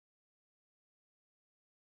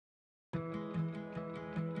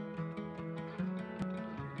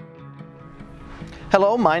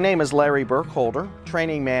Hello, my name is Larry Burkholder,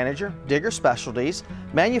 Training Manager, Digger Specialties,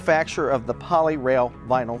 manufacturer of the PolyRail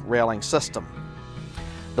Vinyl Railing System.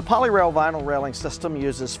 The PolyRail Vinyl Railing System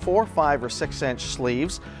uses 4, 5, or 6-inch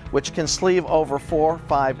sleeves, which can sleeve over 4,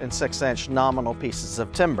 5, and 6-inch nominal pieces of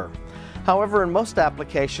timber. However, in most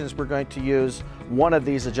applications, we're going to use one of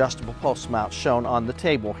these adjustable post mounts shown on the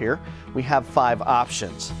table here. We have 5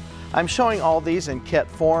 options. I'm showing all these in kit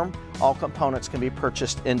form. All components can be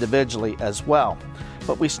purchased individually as well.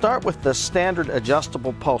 But we start with the standard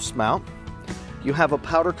adjustable post mount. You have a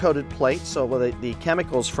powder coated plate so the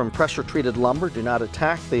chemicals from pressure treated lumber do not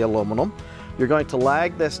attack the aluminum. You're going to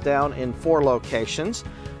lag this down in 4 locations,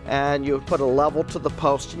 and you put a level to the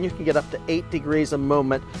post, and you can get up to 8 degrees of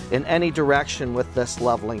movement in any direction with this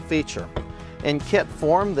leveling feature. In kit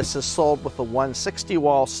form, this is sold with a 160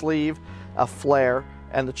 wall sleeve, a flare,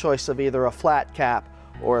 and the choice of either a flat cap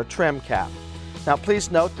or a trim cap. Now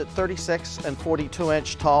please note that 36 and 42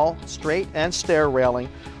 inch tall, straight and stair railing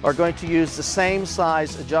are going to use the same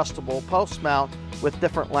size adjustable post mount with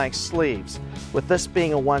different length sleeves. With this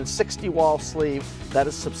being a 160 wall sleeve, that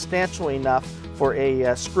is substantial enough for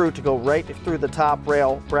a screw to go right through the top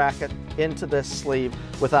rail bracket into this sleeve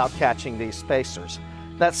without catching these spacers.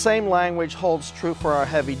 That same language holds true for our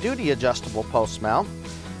heavy duty adjustable post mount,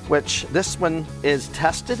 which this one is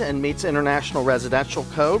tested and meets International Residential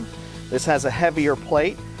Code. This has a heavier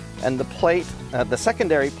plate, and the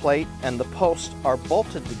secondary plate and the post are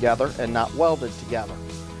bolted together and not welded together.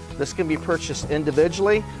 This can be purchased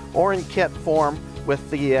individually or in kit form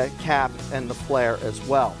with the cap and the flare as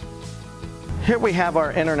well. Here we have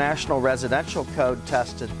our International Residential Code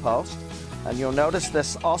tested post. And you'll notice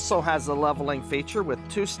this also has a leveling feature with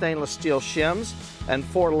 2 stainless steel shims and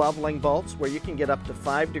 4 leveling bolts where you can get up to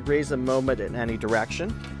 5 degrees of movement in any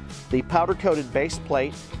direction. The powder coated base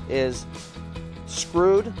plate is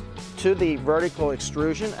screwed to the vertical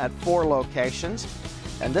extrusion at 4 locations.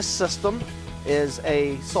 And this system is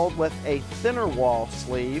sold with a thinner wall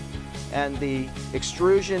sleeve, and the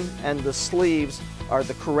extrusion and the sleeves are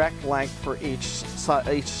the correct length for each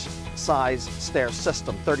size stair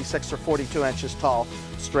system, 36 or 42 inches tall,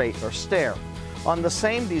 straight or stair. On the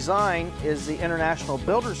same design is the International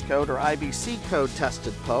Builders Code or IBC code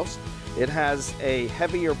tested post. It has a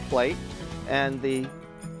heavier plate, and the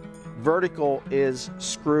vertical is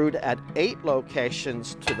screwed at 8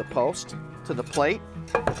 locations to the post, to the plate.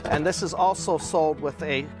 And this is also sold with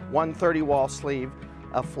a 130 wall sleeve,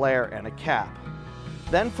 a flare, and a cap.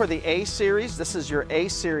 Then for the A series, this is your A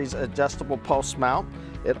series adjustable post mount.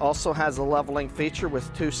 It also has a leveling feature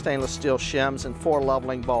with 2 stainless steel shims and 4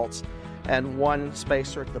 leveling bolts and 1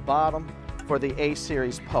 spacer at the bottom for the A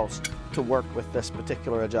series post to work with this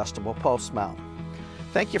particular adjustable post mount.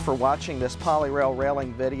 Thank you for watching this PolyRail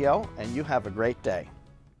railing video, and you have a great day.